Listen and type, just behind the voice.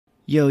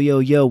Yo, yo,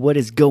 yo, what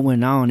is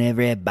going on,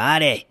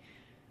 everybody?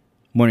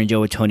 Morning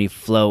Joe with Tony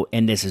Flo,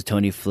 and this is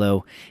Tony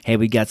Flo. Hey,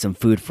 we got some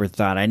food for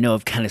thought. I know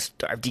I've kind of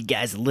starved you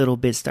guys just a little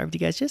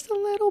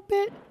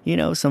bit.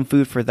 Some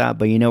food for thought,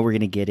 but we're going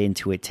to get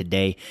into it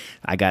today.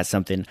 I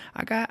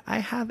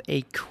have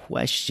a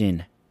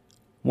question.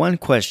 One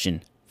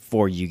question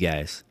for you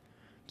guys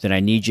that I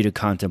need you to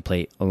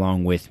contemplate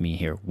along with me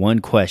here. One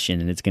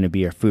question, and it's going to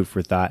be our food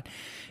for thought,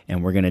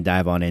 and we're going to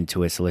dive on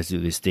into it. So let's do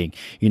this thing.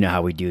 You know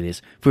how we do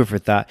this. Food for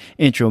thought,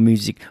 intro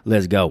music,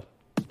 let's go.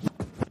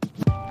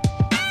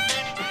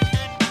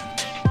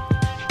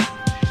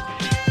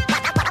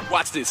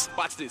 Watch this.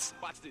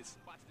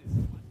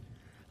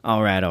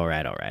 All right.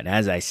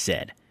 As I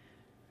said,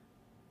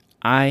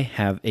 I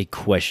have a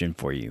question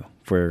for you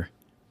for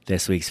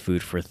this week's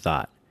food for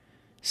thought.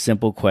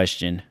 Simple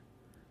question,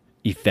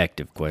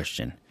 effective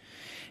question.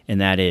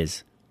 And that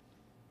is,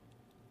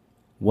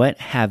 what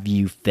have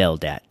you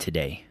failed at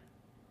today?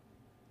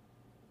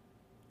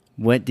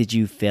 What did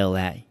you fail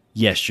at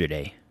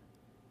yesterday?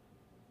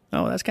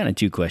 Oh, that's kind of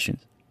two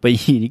questions,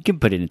 but you can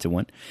put it into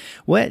one.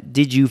 What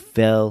did you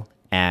fail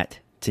at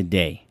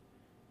today?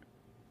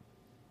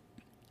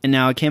 And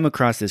now I came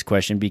across this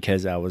question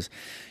because I was,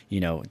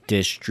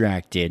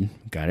 distracted,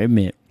 gotta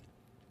admit,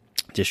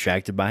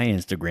 distracted by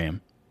Instagram.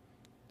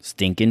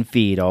 Stinking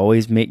feed,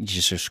 always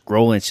just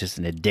scrolling. It's just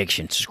an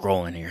addiction,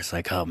 scrolling here. It's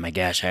like, oh my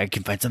gosh, I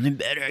can find something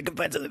better.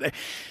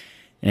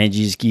 And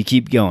you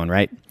keep going,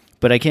 right?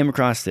 But I came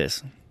across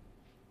this.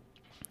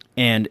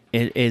 And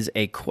it is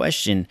a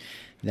question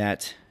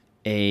that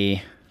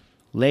a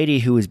lady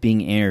who was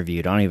being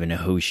interviewed, I don't even know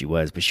who she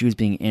was, but she was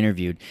being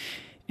interviewed.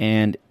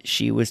 And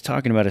she was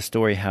talking about a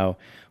story how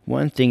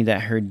one thing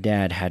that her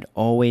dad had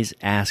always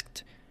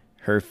asked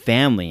her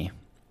family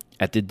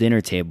at the dinner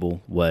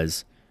table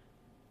was,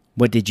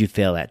 what did you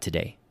fail at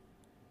today?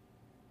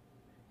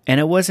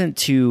 And it wasn't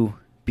to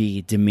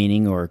be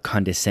demeaning or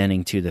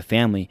condescending to the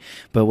family,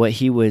 but what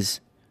he was,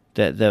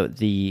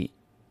 the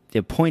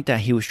point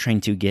that he was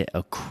trying to get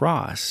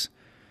across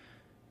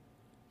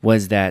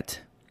was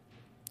that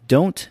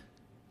don't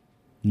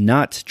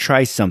not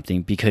try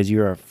something because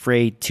you're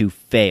afraid to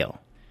fail.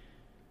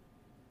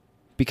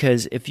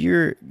 Because if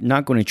you're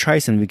not going to try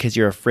something because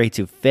you're afraid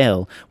to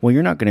fail, well,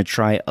 you're not going to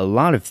try a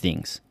lot of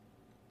things.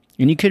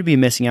 And you could be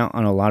missing out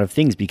on a lot of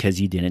things because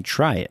you didn't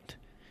try it.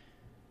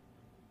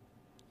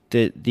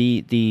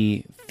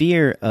 The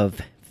fear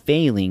of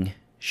failing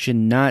should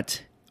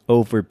not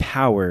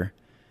overpower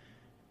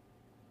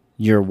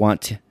your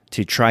want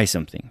to try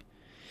something.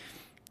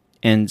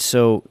 And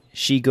so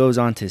she goes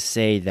on to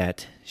say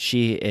that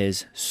she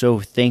is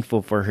so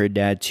thankful for her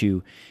dad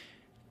to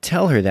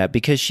tell her that,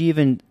 because she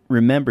even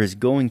remembers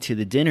going to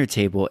the dinner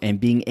table and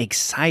being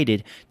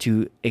excited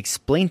to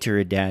explain to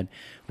her dad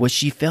what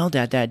she failed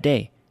at that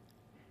day.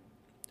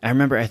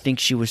 I think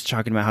she was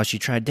talking about how she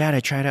tried, Dad,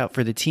 I tried out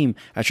for the team.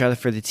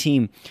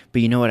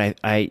 But you know what?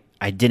 I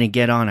didn't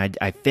get on.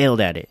 I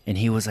failed at it. And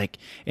he was like,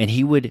 and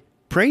he would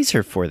praise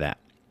her for that.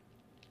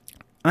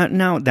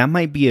 Now that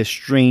might be a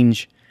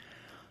strange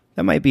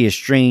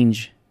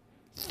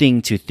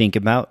thing to think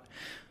about.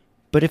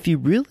 But if you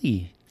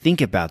really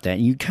think about that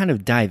and you kind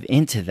of dive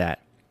into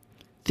that,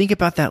 think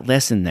about that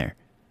lesson there.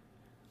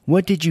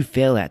 What did you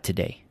fail at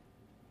today?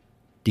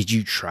 Did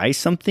you try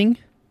something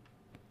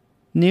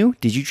new?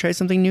 Did you try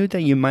something new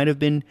that you might have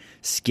been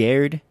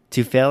scared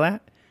to fail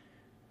at?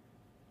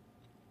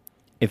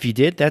 If you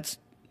did, that's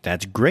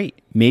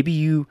great. Maybe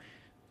you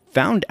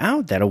found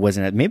out that it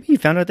wasn't. Maybe you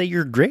found out that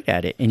you're great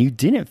at it and you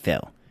didn't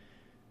fail.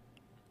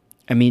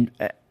 I mean,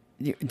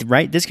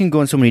 right? This can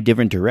go in so many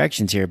different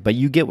directions here, but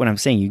you get what I'm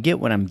saying. You get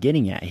what I'm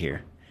getting at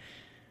here.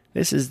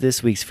 This is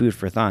this week's food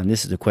for thought, and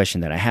this is the question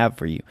that I have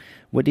for you.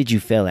 What did you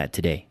fail at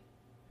today?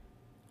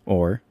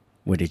 Or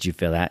what did you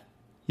fail at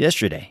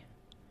yesterday?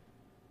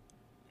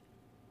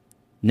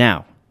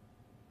 Now,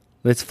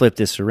 let's flip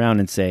this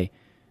around and say,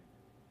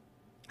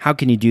 how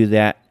can you do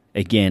that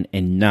again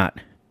and not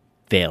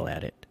fail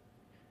at it?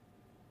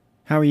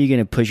 How are you going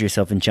to push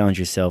yourself and challenge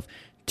yourself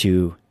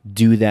to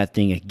do that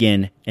thing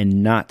again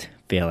and not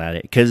fail at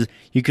it? Because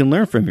you can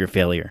learn from your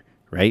failure,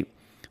 right?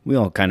 We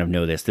all kind of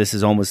know this. This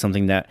is almost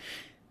something that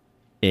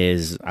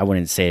is, I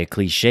wouldn't say a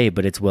cliche,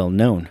 but it's well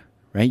known,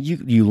 right?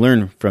 You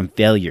learn from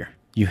failure.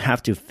 You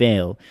have to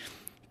fail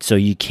so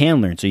you can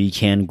learn, so you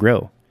can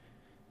grow.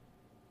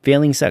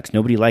 Failing sucks.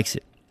 Nobody likes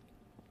it.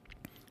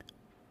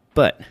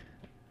 But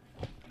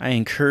I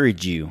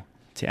encourage you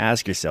to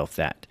ask yourself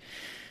that,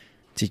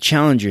 to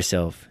challenge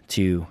yourself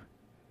to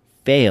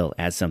fail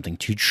at something,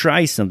 to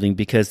try something,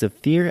 because the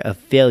fear of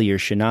failure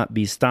should not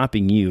be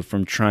stopping you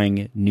from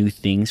trying new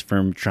things,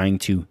 from trying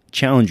to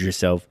challenge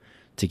yourself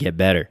to get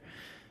better.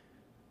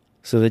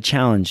 So the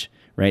challenge,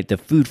 right, the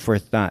food for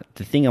thought,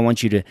 the thing I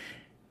want you to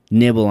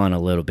nibble on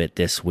a little bit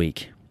this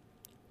week.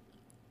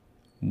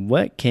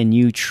 What can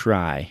you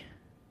try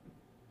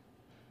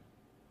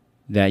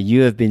that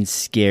you have been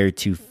scared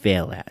to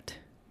fail at?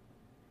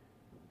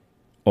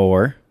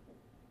 Or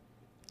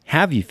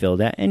have you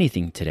failed at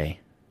anything today?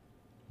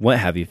 What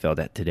have you failed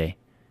at today?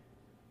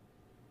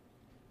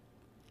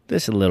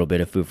 Just a little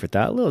bit of food for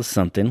thought, a little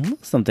something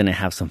to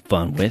have some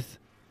fun with.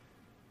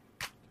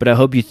 But I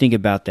hope you think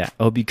about that.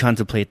 I hope you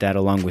contemplate that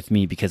along with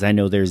me, because I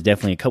know there's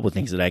definitely a couple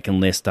things that I can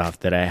list off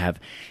that I have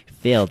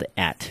failed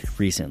at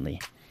recently.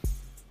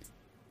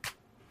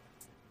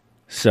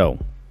 So,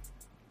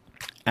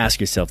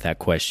 ask yourself that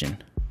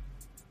question.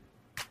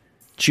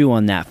 Chew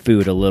on that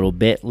food a little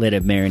bit. Let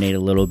it marinate a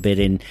little bit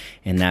in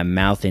that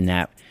mouth, in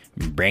that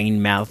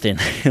brain mouth, and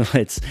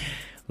let's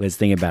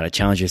think about it.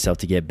 Challenge yourself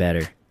to get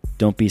better.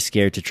 Don't be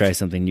scared to try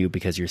something new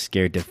because you're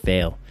scared to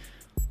fail.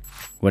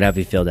 What have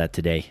you failed at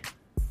today?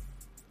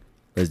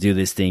 Let's do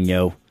this thing,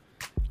 yo.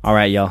 All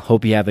right, y'all.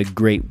 Hope you have a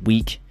great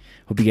week.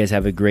 Hope you guys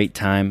have a great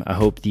time. I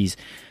hope these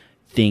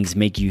things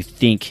make you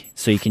think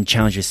so you can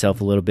challenge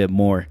yourself a little bit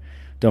more.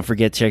 Don't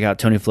forget to check out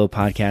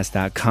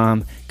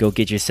TonyFlowPodcast.com. Go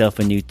get yourself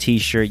a new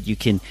t-shirt. You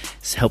can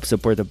help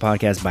support the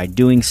podcast by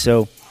doing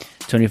so.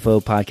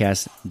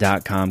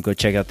 TonyFlowPodcast.com. Go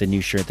check out the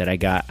new shirt that I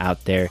got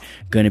out there.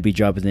 Going to be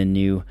dropping the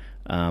new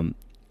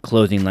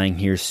clothing line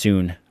here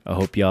soon. I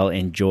hope y'all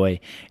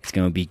enjoy. It's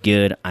going to be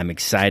good. I'm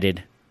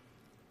excited.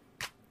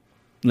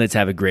 Let's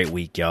have a great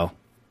week, y'all.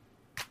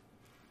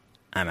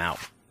 I'm out.